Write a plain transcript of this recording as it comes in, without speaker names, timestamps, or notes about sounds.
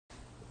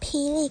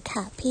霹雳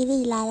卡、霹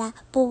雳拉拉、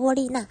波波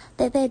丽娜、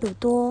贝贝鲁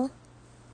多。